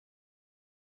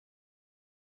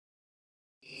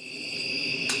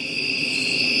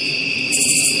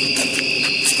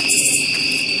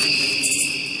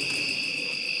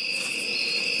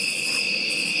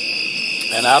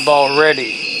And I've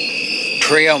already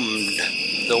trimmed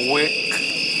the wick,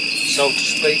 so to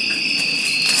speak.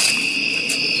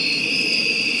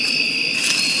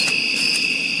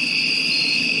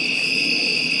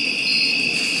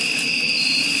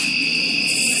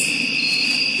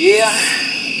 Yeah,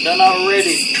 done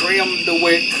already trimmed the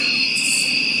wick.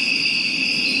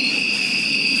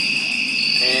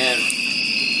 And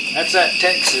that's that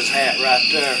Texas hat right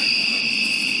there.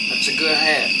 That's a good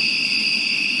hat.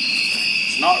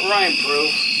 It's not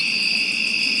rainproof.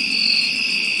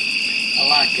 I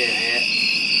like that hat.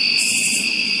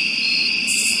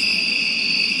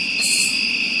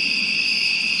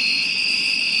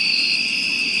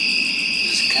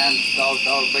 Just kind of thought it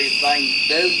ought to be a thing to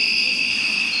do.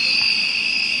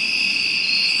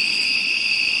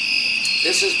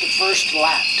 This is the first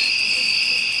light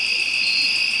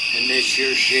in this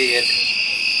here shed.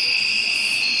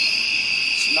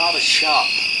 It's not a shop,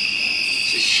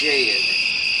 it's a shed.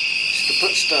 It's to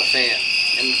put stuff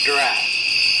in the dry.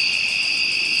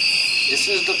 This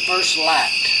is the first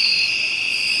light.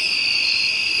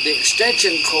 The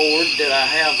extension cord that I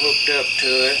have hooked up to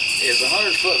it is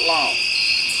 100 foot long.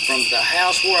 From the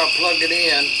house where I plugged it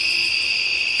in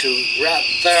to right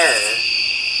there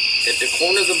at the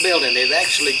corner of the building. It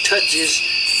actually touches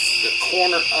the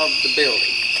corner of the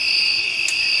building.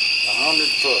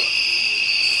 100 foot.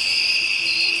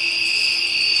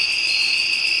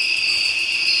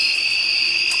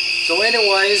 So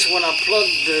anyways, when I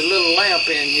plugged the little lamp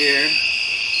in here,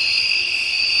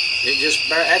 it just,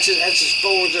 that's as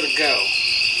far as it'll go.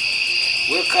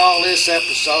 We'll call this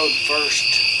episode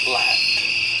First Light,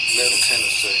 Middle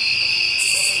Tennessee.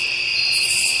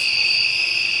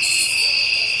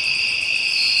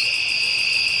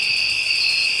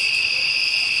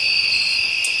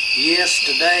 Yes,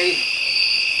 today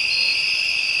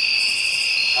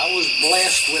I was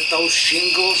blessed with those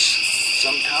shingles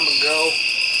some time ago.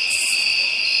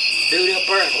 Dude up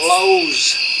there at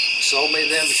Lowe's sold me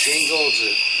them shingles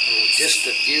at just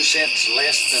a few cents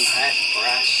less than half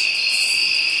price.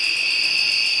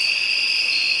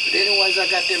 But anyways, I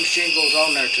got them shingles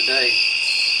on there today.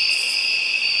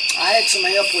 I had some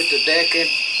help with the decking,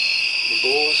 the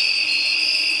boys.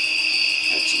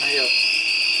 Had some help.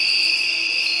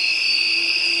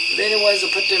 But anyways, I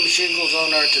put them shingles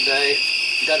on there today.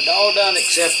 Got it all done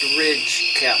except the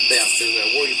ridge cap down through there,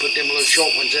 where you put them little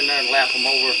short ones in there and lap them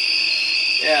over.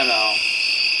 You know,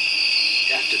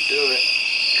 got to do it.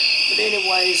 But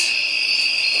anyways,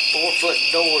 a 4-foot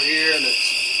door here and it's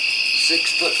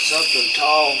 6 foot something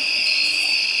tall.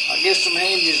 I'll get some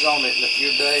hinges on it in a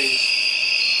few days.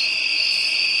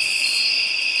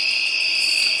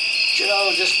 You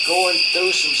know, just going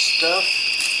through some stuff.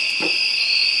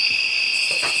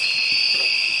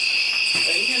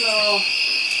 And you know,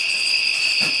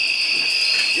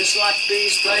 just like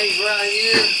these things right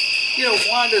here, you know,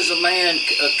 why does a man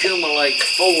accumulate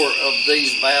 4 of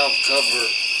these valve cover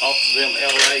off of them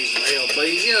LAs and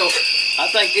LBs? You know, I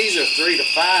think these are 3 to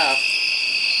 5.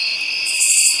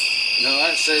 No,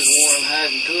 that says 1.5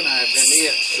 and 2.5 in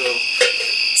it, so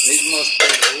these must be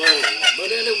the lower one.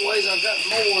 But anyways, I got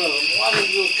more of them. Why do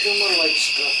you accumulate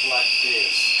stuff like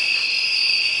this?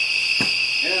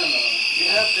 You know, you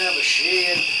have to have a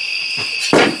shed.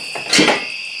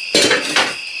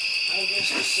 I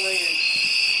guess the saying,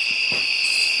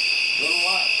 little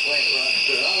light plant right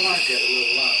there. I like that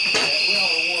little light plant. We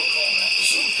ought to work on that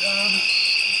sometime.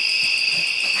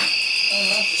 I'd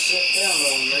like to sit down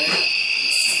on that.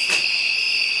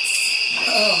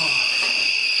 Oh,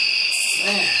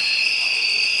 man.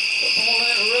 Up on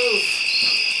that roof.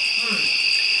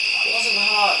 It wasn't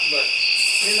hot, but,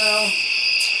 you know,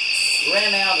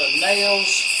 ran out of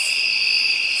nails.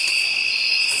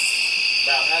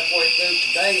 About halfway through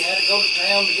today, had to go to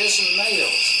town to get some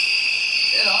nails.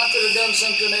 You know, I could have done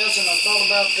something else, and I thought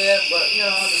about that, but, you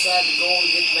know, I decided to go and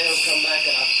get the nails, come back,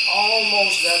 and I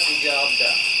almost got the job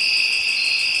done.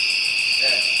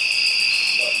 Yeah.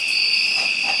 But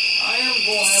I am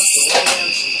going to have to lay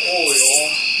in some oil.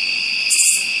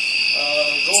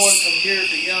 Going from here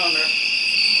to yonder,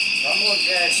 I'm going to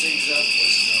gas these up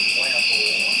with some lamp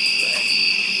oil.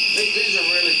 These are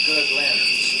really good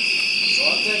lanterns. So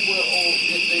I think we'll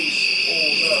get these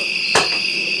oiled up.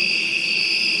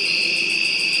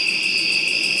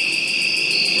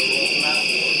 We'll not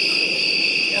work.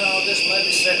 You know, just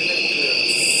maybe setting it to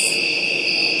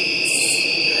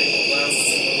table there with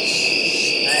a little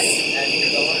snack after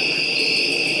dark.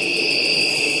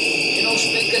 You know,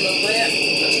 speaking of that,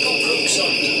 let's go cook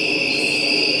something.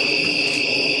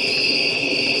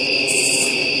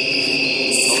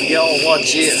 Oh, y'all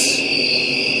watch this.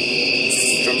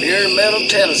 From here in Middle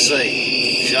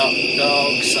Tennessee, Shop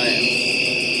Dog Sam.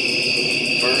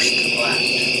 first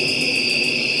light.